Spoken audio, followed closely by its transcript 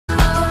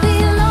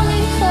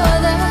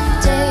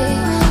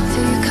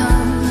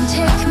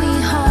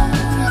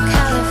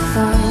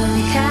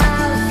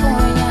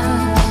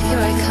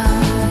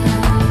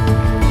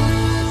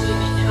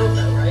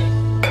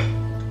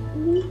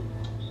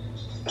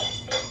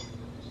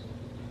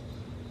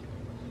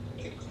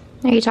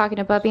Are you talking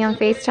to Bubby on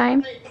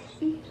FaceTime?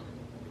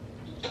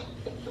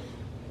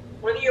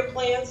 What are your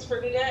plans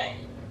for today?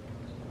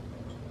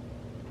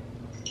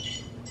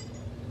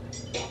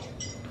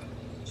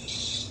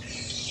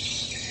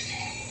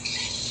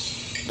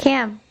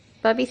 Cam,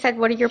 Bubby said,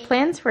 what are your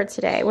plans for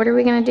today? What are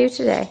we going to do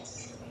today?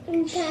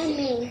 Tell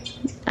me.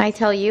 I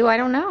tell you, I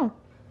don't know.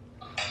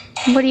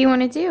 What do you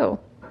want to do?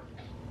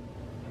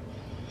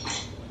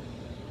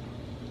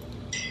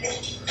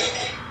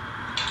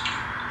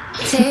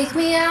 Take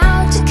me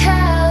out to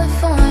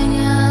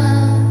California.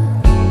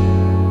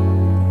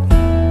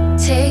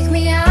 Take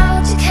me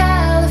out to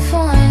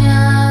California.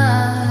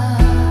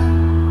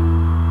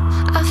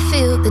 I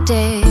feel the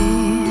day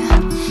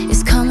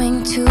is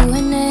coming to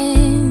an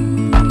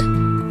end,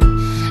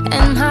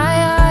 and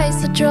my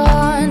eyes are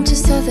drawn to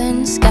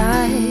southern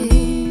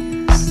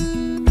skies.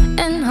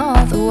 And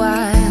all the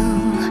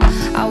while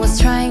I was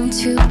trying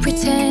to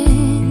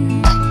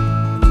pretend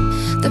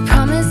the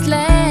promised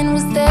land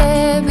was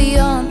there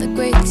beyond the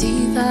great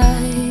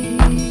divide.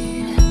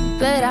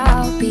 But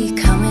I'll be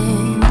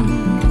coming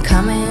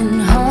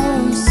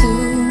home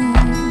soon.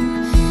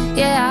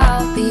 Yeah,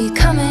 I'll be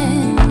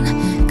coming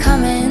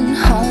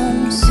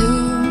home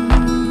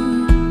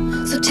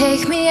soon. So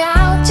take me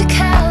out to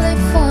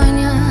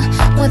California,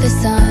 where the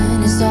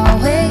sun is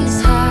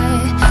always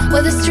high,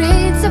 where the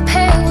streets are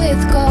paved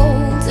with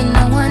gold and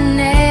no one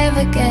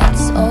ever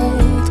gets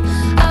old.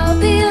 I'll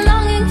be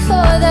longing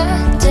for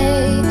that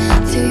day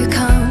till you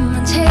come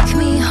and take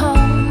me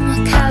home.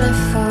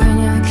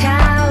 California,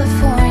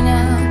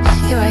 California,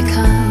 here I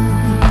come.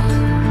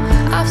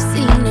 I've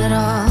seen it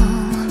all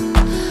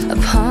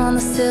upon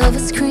the silver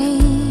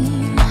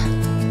screen,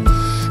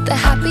 the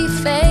happy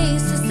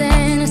faces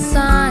and a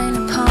sign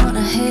upon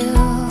a hill.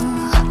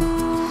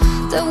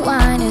 The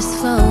wine is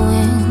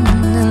flowing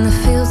and the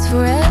fields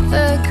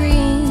forever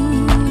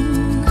green,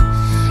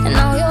 and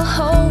all your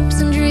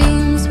hopes and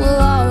dreams will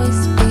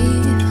always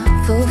be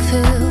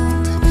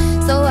fulfilled.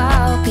 So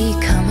I'll be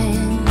coming.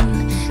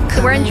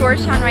 So we're in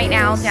Georgetown right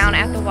now, down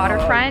at the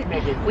waterfront.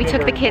 We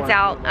took the kids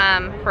out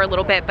for a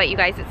little bit, but you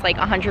guys, it's like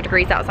 100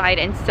 degrees outside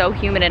and so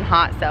humid and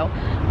hot, so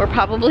we're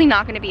probably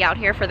not going to be out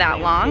here for that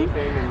long.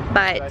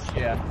 But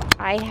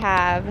I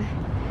have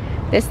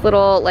this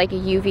little like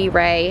UV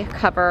ray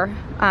cover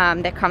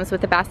that comes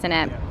with the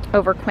bassinet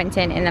over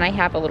Quentin, and then I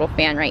have a little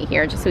fan right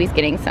here just so he's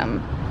getting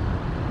some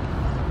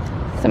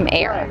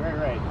air.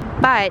 Right.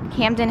 But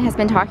Camden has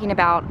been talking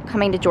about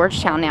coming to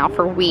Georgetown now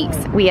for weeks.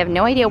 We have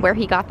no idea where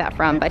he got that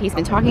from, but he's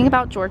been talking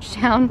about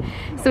Georgetown,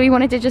 so we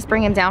wanted to just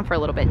bring him down for a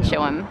little bit and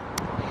show him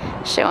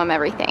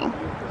everything.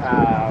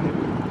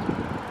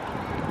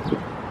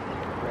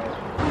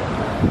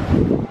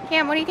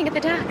 Cam, what do you think of the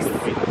ducks? Wait to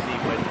see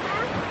what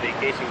the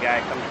vacation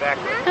guy comes back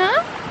with.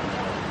 Huh?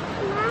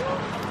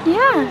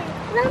 Yeah.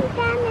 Jump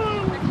down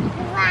and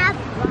grab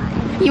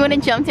one. You want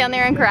to jump down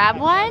there and grab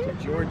one?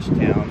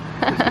 Georgetown.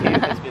 Cam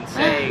has been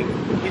saying,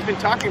 he's been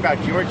talking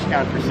about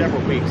Georgetown for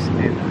several weeks,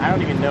 and I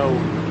don't even know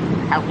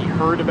how he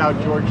heard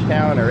about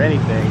Georgetown or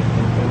anything.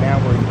 And so now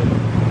we're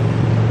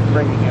just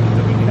bringing him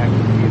so we can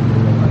actually see it in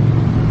real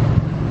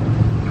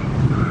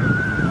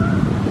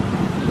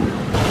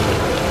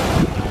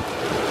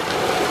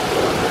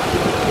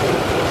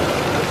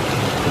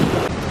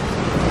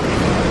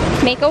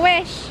life. Make a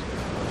wish.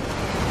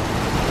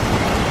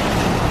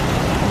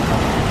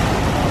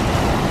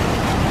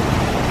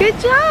 Good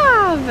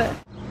job.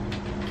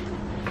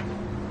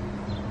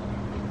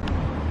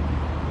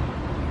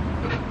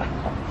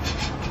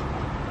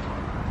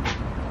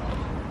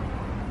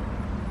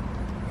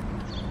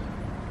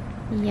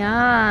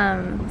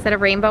 Yum. Is that a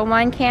rainbow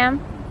one, Cam?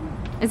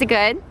 Is it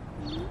good?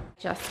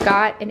 Just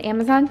got an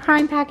Amazon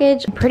Prime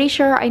package. I'm pretty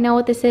sure I know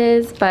what this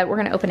is, but we're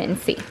gonna open it and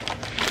see.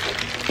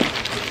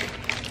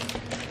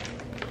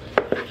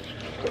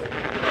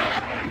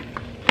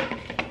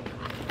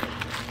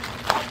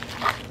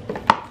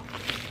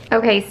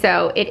 Okay,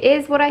 so it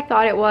is what I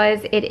thought it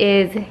was. It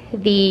is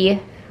the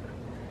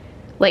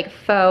like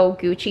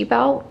faux Gucci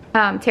belt.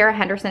 Tara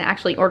Henderson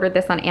actually ordered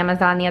this on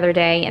Amazon the other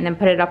day and then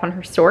put it up on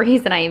her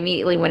stories, and I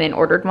immediately went and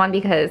ordered one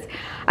because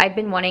I've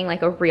been wanting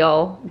like a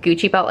real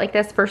Gucci belt like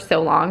this for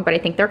so long, but I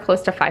think they're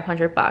close to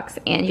 500 bucks,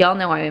 and y'all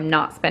know I am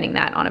not spending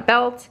that on a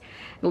belt,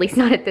 at least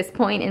not at this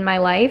point in my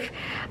life.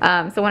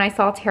 So when I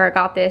saw Tara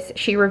got this,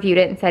 she reviewed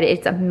it and said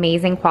it's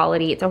amazing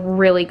quality. It's a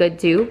really good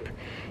dupe.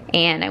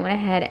 And I went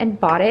ahead and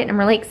bought it, and I'm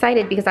really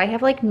excited because I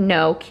have like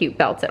no cute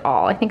belts at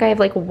all. I think I have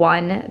like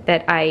one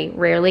that I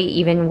rarely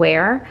even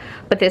wear,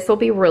 but this will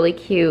be really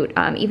cute,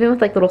 even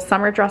with like little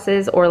summer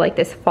dresses or like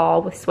this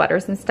fall with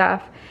sweaters and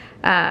stuff.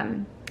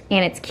 And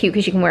it's cute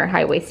because you can wear it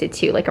high-waisted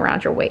too, like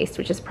around your waist,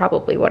 which is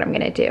probably what I'm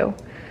gonna do.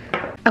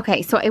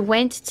 Okay, so I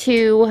went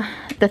to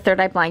the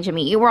Third Eye Blind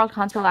Jimmy Eat World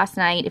concert last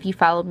night. If you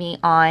followed me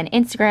on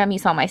Instagram, you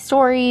saw my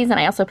stories, and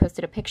I also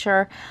posted a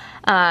picture.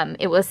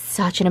 It was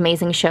such an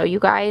amazing show, you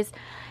guys.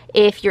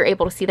 if you're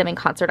able to see them in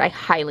concert, I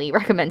highly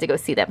recommend to go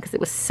see them because it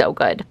was so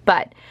good.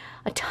 But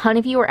a ton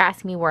of you were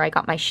asking me where I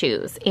got my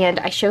shoes, and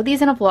I showed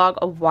these in a vlog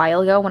a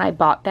while ago when I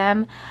bought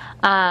them.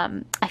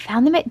 I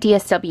found them at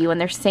DSW,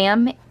 and they're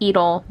Sam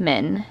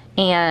Edelman,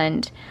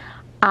 and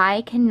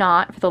I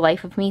cannot for the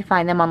life of me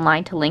find them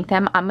online to link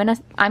them. I'm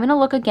gonna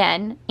look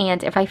again,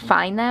 and if I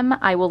find them,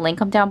 I will link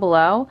them down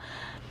below.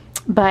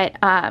 But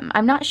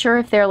I'm not sure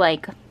if they're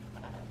like,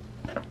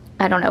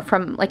 I don't know,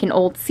 from like an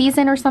old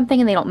season or something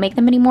and they don't make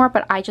them anymore,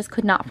 but I just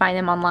could not find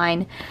them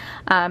online.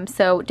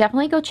 So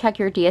definitely go check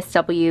your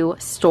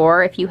DSW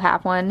store if you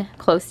have one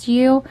close to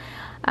you.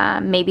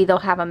 Maybe they'll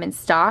have them in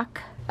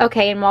stock.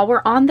 Okay, and while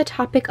we're on the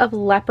topic of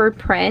leopard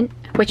print,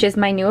 which is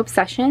my new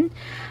obsession,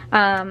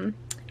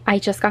 I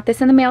just got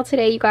this in the mail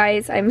today, you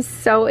guys. I'm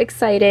so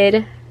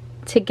excited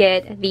to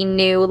get the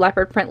new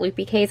leopard print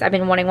loopy case. I've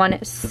been wanting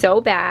one so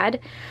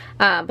bad,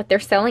 but they're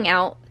selling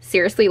out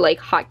seriously like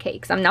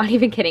hotcakes. I'm not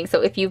even kidding.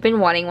 So if you've been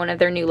wanting one of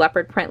their new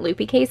leopard print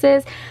loopy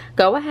cases,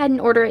 go ahead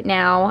and order it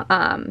now.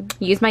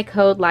 Use my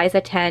code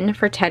Liza10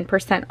 for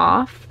 10%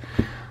 off.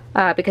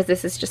 Because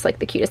this is just like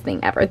the cutest thing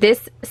ever.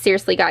 This,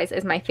 seriously guys,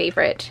 is my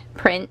favorite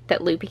print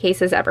that loopy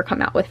cases ever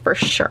come out with for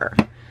sure.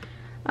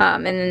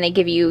 And then they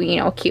give you, you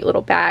know, a cute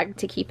little bag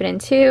to keep it in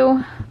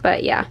too.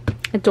 But yeah,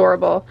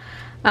 adorable.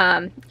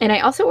 And I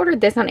also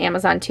ordered this on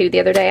Amazon too the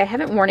other day. I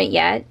haven't worn it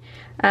yet.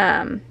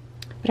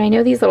 But I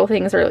know these little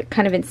things are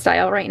kind of in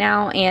style right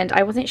now, and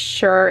I wasn't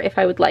sure if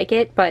I would like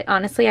it, but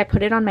honestly I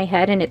put it on my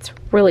head and it's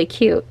really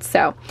cute.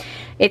 So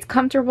it's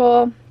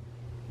comfortable.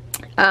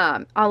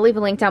 I'll leave a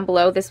link down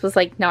below. This was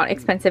like not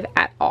expensive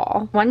at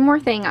all. One more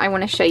thing I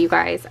want to show you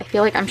guys. I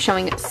feel like I'm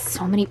showing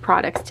so many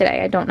products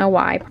today. I don't know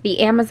why.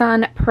 The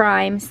Amazon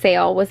Prime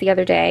sale was the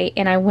other day,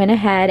 and I went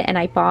ahead and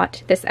I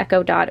bought this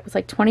Echo Dot. It was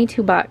like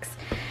 22 bucks.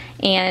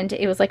 And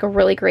it was like a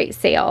really great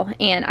sale.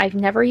 And I've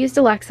never used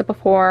Alexa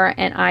before,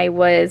 and I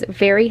was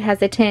very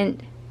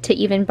hesitant to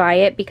even buy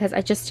it because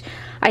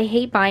I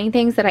hate buying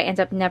things that I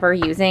end up never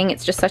using.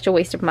 It's just such a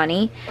waste of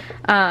money.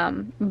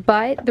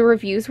 But the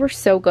reviews were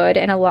so good,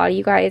 and a lot of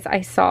you guys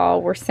I saw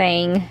were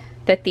saying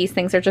that these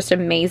things are just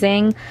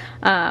amazing.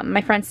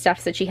 My friend Steph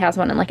said she has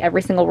one in like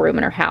every single room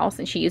in her house,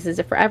 and she uses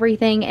it for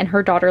everything. And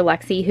her daughter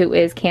Lexi, who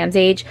is Cam's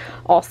age,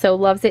 also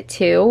loves it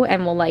too,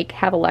 and will like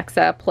have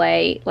Alexa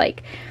play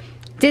like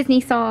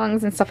Disney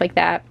songs and stuff like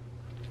that,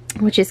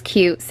 which is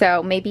cute.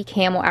 So maybe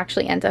Cam will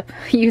actually end up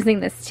using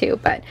this too,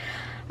 but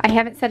I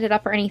haven't set it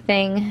up or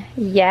anything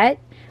yet,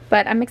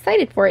 but I'm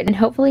excited for it, and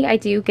hopefully I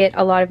do get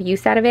a lot of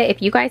use out of it.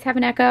 If you guys have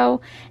an Echo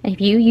and if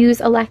you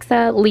use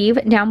Alexa,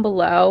 leave down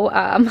below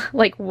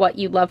like what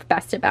you love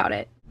best about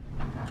it.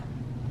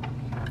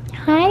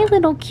 Hi,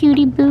 little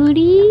cutie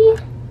booty.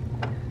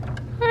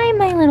 Hi,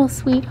 my little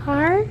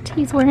sweetheart.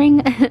 He's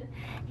wearing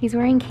he's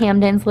wearing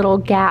Camden's little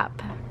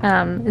Gap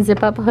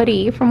zip-up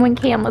hoodie from when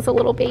Cam was a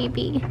little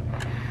baby.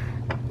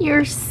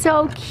 You're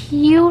so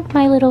cute,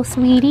 my little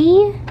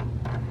sweetie.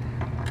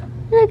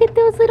 Look at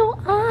those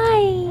little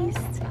eyes.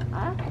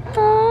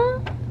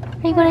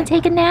 Aww. Are you gonna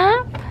take a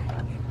nap?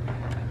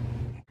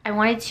 I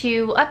wanted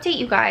to update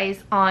you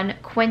guys on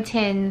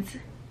Quentin's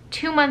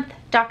 2-month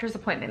doctor's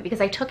appointment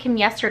because I took him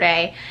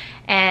yesterday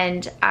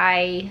and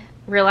I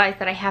realized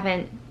that I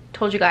haven't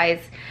told you guys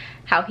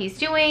how he's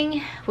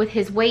doing with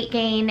his weight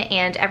gain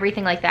and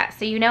everything like that.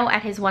 So you know,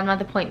 at his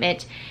 1-month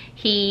appointment,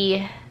 I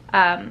think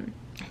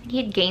he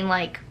had gained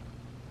like,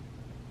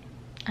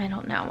 I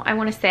don't know, I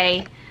want to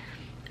say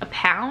a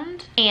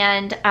pound,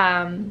 and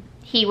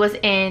he was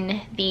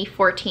in the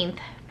 14th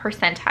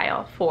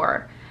percentile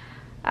for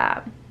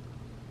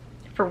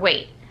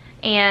weight.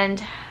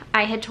 And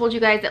I had told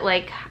you guys that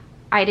like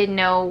I didn't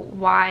know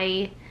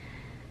why,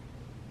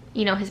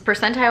 you know, his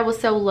percentile was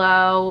so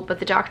low, but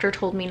the doctor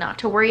told me not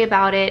to worry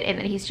about it, and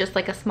that he's just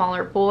like a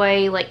smaller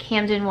boy like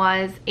Camden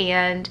was,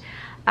 and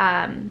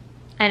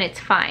it's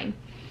fine.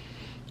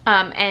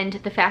 And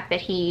the fact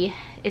that he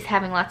is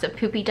having lots of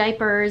poopy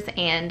diapers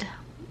and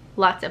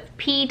lots of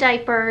pee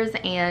diapers,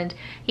 and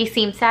he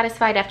seems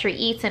satisfied after he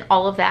eats and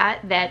all of that,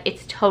 that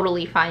it's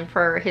totally fine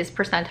for his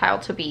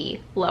percentile to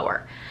be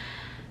lower.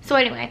 So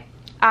anyway,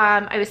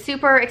 I was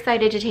super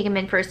excited to take him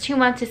in for his 2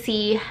 months to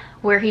see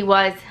where he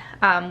was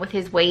with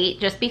his weight,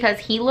 just because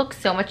he looks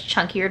so much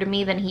chunkier to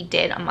me than he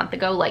did a month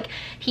ago. Like,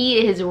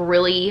 he is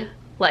really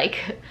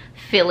like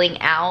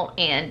filling out,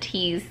 and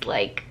he's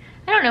like,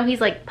 I don't know,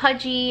 he's like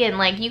pudgy, and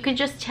like you can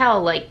just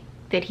tell like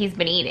that he's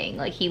been eating.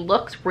 Like, he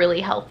looks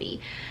really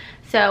healthy.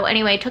 So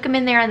anyway, I took him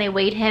in there and they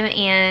weighed him,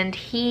 and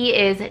he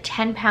is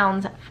 10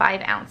 pounds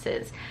 5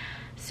 ounces.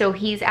 So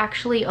he's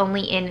actually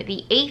only in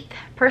the 8th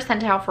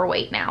percentile for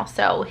weight now.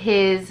 So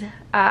his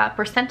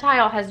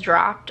percentile has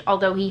dropped,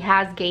 although he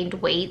has gained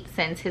weight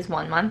since his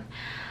 1 month.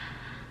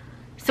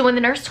 So when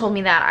the nurse told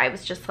me that, I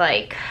was just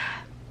like,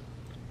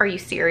 are you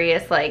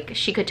serious? Like,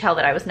 she could tell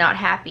that I was not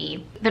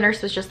happy. The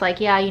nurse was just like,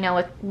 yeah, you know,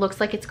 it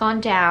looks like it's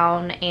gone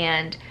down,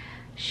 and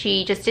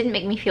she just didn't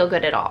make me feel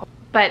good at all.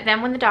 But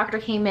then when the doctor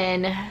came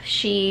in,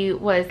 she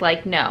was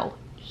like, no,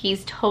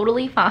 He's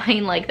totally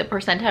fine. Like, the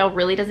percentile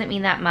really doesn't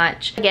mean that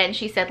much. Again,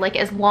 she said, like,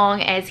 as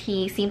long as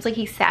he seems like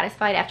he's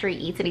satisfied after he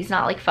eats and he's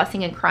not like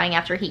fussing and crying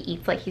after he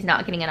eats, like he's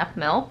not getting enough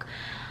milk,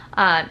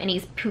 and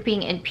he's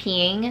pooping and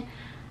peeing,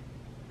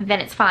 then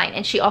it's fine.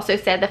 And she also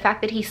said the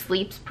fact that he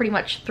sleeps pretty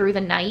much through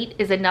the night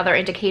is another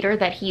indicator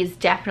that he is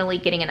definitely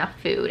getting enough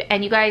food.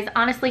 And you guys,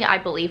 honestly, I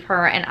believe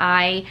her. And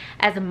I,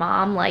 as a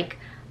mom, like,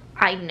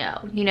 I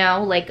know, you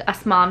know, like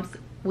us moms,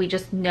 we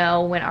just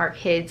know when our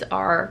kids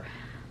are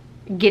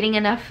getting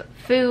enough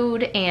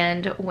food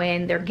and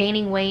when they're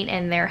gaining weight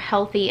and they're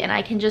healthy. And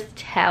I can just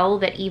tell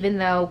that even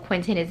though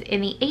Quentin is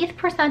in the 8th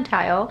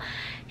percentile,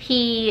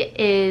 he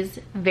is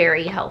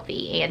very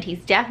healthy and he's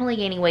definitely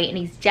gaining weight and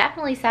he's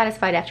definitely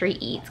satisfied after he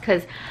eats.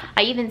 Because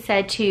I even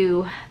said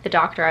to the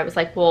doctor, I was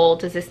like, well,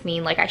 does this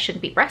mean like I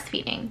shouldn't be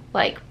breastfeeding?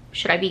 Like,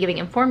 should I be giving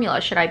him formula?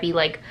 Should I be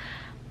like,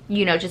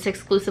 you know, just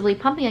exclusively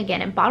pumping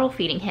again and bottle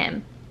feeding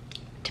him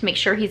to make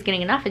sure he's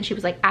getting enough? And she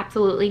was like,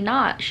 absolutely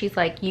not. She's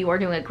like, you are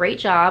doing a great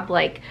job.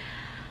 Like,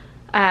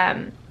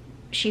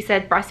 she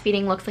said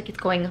breastfeeding looks like it's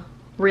going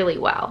really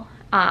well.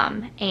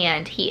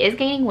 And he is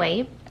gaining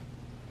weight.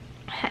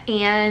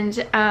 And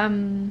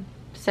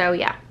so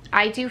yeah,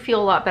 I do feel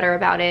a lot better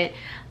about it,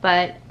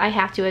 but I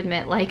have to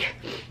admit, like,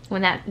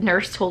 when that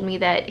nurse told me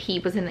that he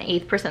was in the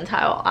 8th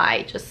percentile,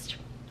 I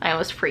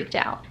almost freaked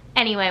out.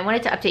 Anyway, I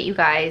wanted to update you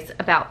guys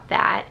about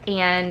that.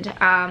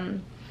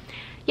 And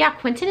yeah,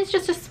 Quentin is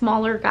just a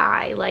smaller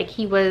guy. Like,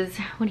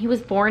 when he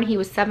was born, he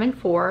was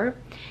 7'4",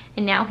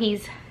 and now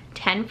he's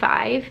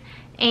 10'5",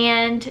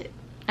 and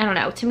I don't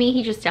know, to me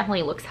he just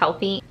definitely looks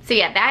healthy. So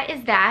yeah, that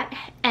is that,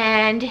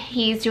 and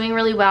he's doing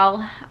really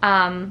well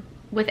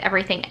with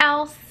everything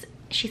else.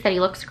 She said he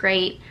looks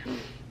great.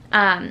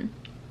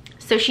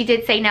 So she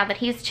did say now that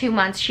he's 2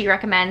 months, she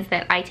recommends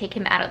that I take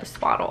him out of the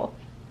swaddle.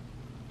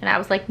 And I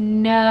was like,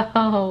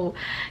 no,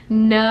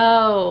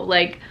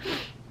 like,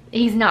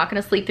 he's not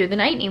gonna sleep through the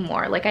night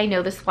anymore. Like, I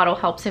know the swaddle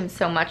helps him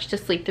so much to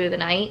sleep through the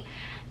night.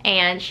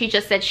 And she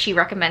just said she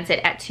recommends it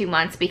at 2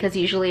 months because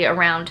usually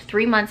around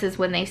 3 months is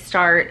when they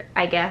start,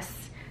 I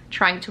guess,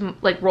 trying to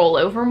like roll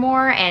over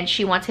more, and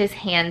she wants his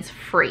hands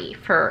free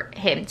for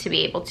him to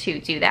be able to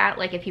do that.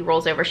 Like, if he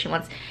rolls over, she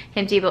wants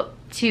him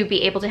to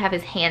be able to have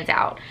his hands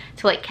out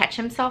to like catch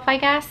himself, I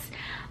guess.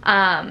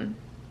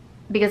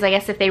 Because I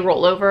guess if they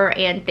roll over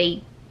and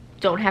they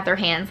don't have their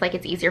hands, like,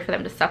 it's easier for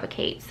them to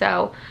suffocate.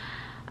 So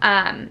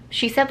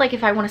she said, like,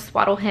 if I want to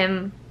swaddle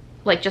him,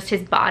 like, just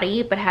his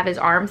body but have his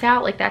arms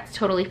out, like, that's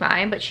totally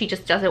fine, but she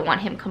just doesn't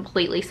want him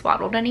completely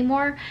swaddled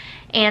anymore.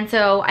 And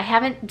so I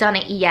haven't done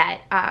it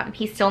yet.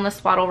 He's still in the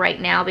swaddle right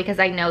now because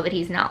I know that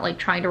he's not like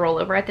trying to roll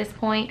over at this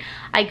point.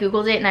 I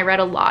googled it and I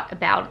read a lot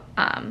about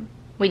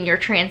when you're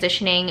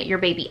transitioning your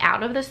baby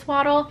out of the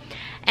swaddle,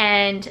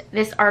 and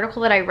this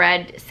article that I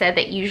read said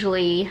that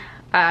usually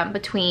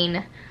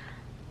between,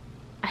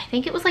 I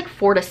think it was like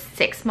 4 to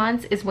 6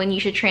 months is when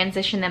you should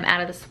transition them out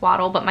of the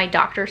swaddle, but my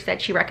doctor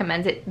said she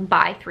recommends it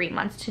by 3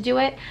 months to do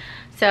it.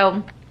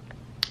 So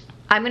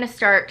I'm gonna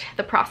start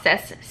the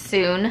process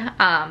soon,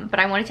 but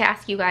I wanted to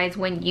ask you guys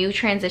when you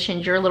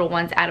transitioned your little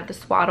ones out of the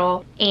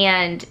swaddle,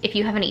 and if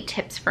you have any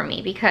tips for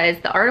me, because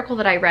the article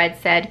that I read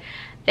said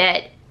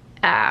that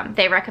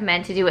they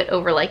recommend to do it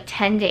over like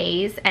 10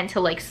 days and to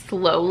like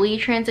slowly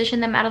transition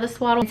them out of the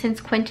swaddle. And since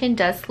Quentin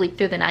does sleep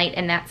through the night,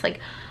 and that's like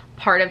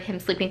part of him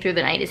sleeping through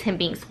the night is him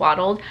being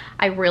swaddled,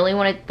 I really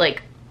want to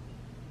like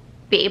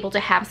be able to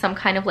have some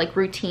kind of like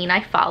routine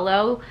I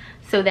follow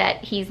so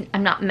that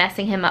I'm not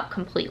messing him up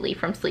completely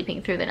from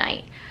sleeping through the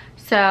night.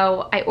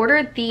 So I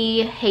ordered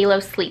the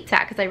Halo sleep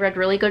sack because I read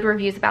really good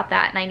reviews about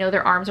that, and I know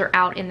their arms are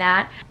out in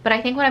that. But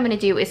I think what I'm going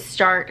to do is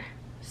start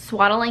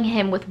swaddling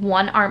him with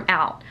one arm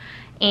out.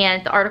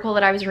 And the article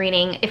that I was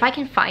reading, if I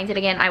can find it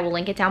again, I will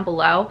link it down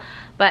below.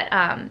 But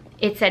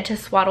it said to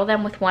swaddle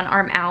them with one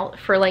arm out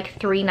for like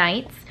 3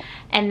 nights,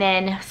 and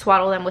then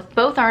swaddle them with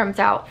both arms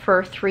out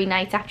for 3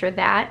 nights after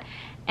that.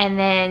 And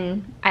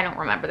then I don't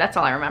remember, that's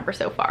all I remember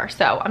so far.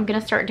 So I'm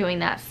gonna start doing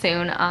that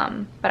soon,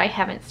 but I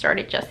haven't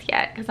started just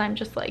yet because I'm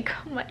just like,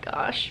 oh my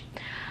gosh,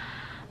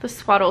 the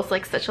swaddle is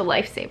like such a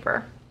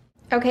lifesaver.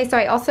 Okay, so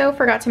I also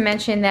forgot to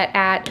mention that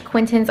at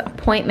Quentin's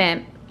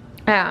appointment,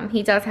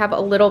 he does have a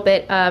little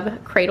bit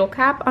of cradle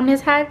cap on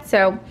his head.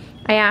 So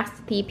I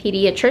asked the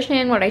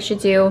pediatrician what I should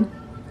do,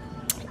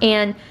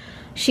 and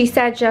she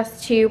said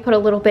just to put a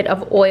little bit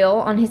of oil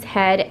on his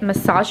head,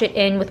 massage it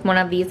in with one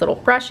of these little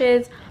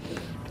brushes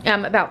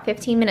about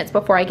 15 minutes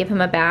before I give him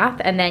a bath,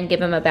 and then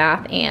give him a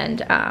bath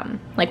and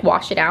like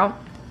wash it out.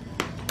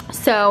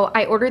 So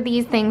I ordered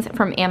these things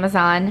from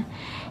Amazon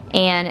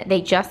and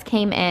they just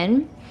came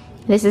in.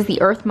 This is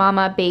the Earth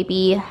Mama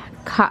Baby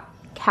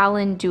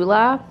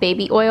Calendula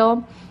baby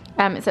oil.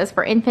 It says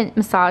for infant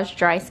massage,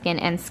 dry skin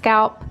and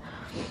scalp,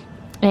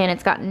 and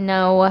it's got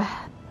no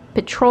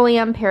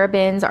petroleum,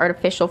 parabens,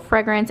 artificial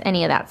fragrance,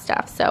 any of that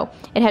stuff. So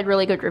it had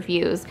really good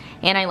reviews,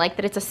 and I like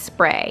that it's a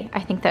spray. I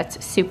think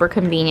that's super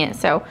convenient.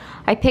 So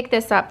I picked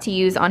this up to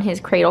use on his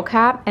cradle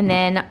cap, and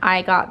then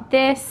I got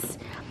this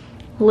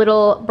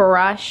little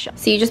brush.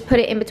 So you just put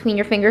it in between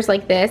your fingers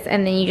like this,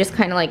 and then you just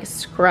kind of like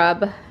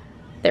scrub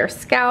their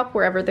scalp,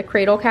 wherever the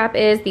cradle cap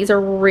is. These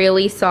are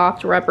really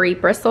soft, rubbery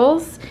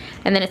bristles.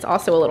 And then it's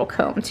also a little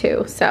comb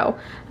too. So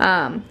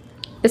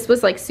this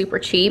was like super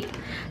cheap.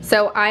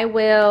 So I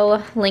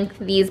will link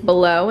these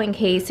below in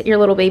case your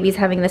little baby's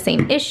having the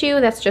same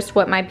issue. That's just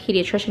what my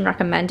pediatrician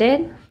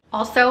recommended.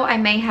 Also, I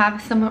may have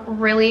some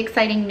really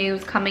exciting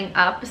news coming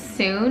up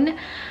soon.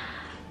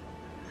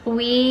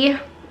 We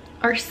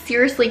are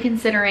seriously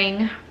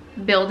considering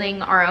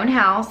building our own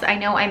house. I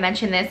know I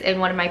mentioned this in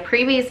one of my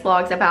previous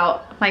vlogs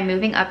about my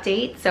moving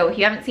update. So if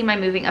you haven't seen my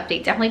moving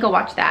update, definitely go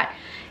watch that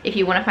if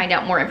you want to find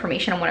out more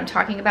information on what I'm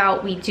talking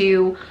about. We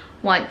do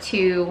want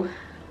to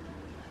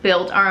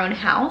build our own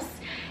house,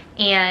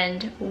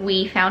 and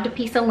we found a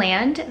piece of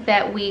land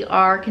that we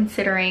are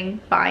considering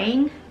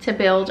buying to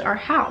build our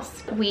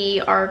house. We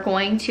are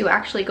going to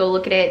actually go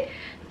look at it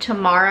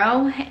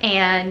tomorrow,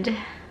 and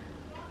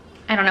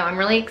I don't know, I'm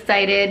really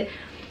excited.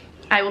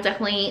 I will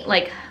definitely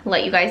like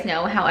let you guys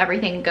know how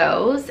everything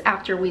goes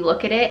after we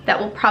look at it. That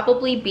will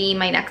probably be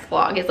my next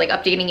vlog, is like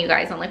updating you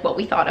guys on like what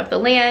we thought of the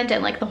land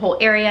and like the whole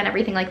area and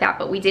everything like that.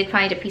 But we did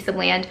find a piece of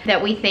land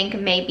that we think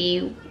may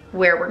be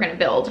where we're gonna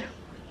build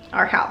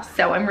our house.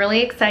 So I'm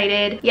really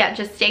excited. Yeah,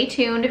 just stay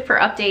tuned for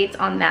updates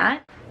on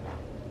that.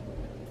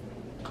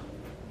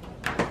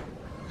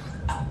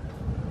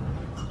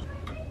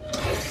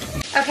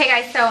 Okay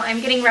guys, so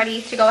I'm getting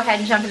ready to go ahead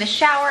and jump in the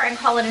shower and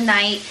call it a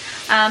night.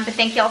 But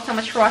thank y'all so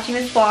much for watching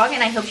this vlog,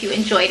 and I hope you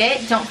enjoyed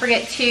it. Don't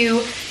forget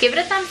to give it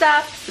a thumbs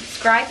up,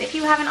 subscribe if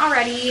you haven't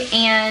already,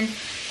 and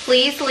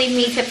please leave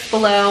me tips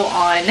below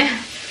on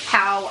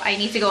how I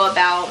need to go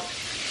about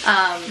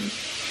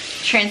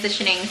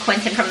transitioning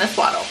Quentin from the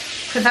swaddle,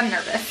 because I'm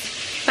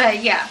nervous.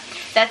 But yeah,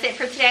 that's it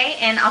for today,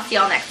 and I'll see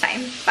y'all next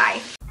time.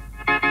 Bye.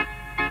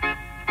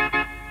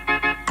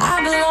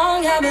 I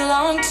belong to you. I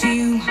belong to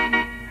you.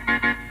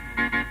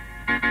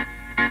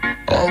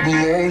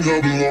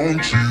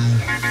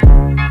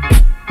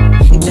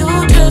 Do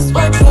just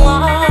what you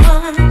want.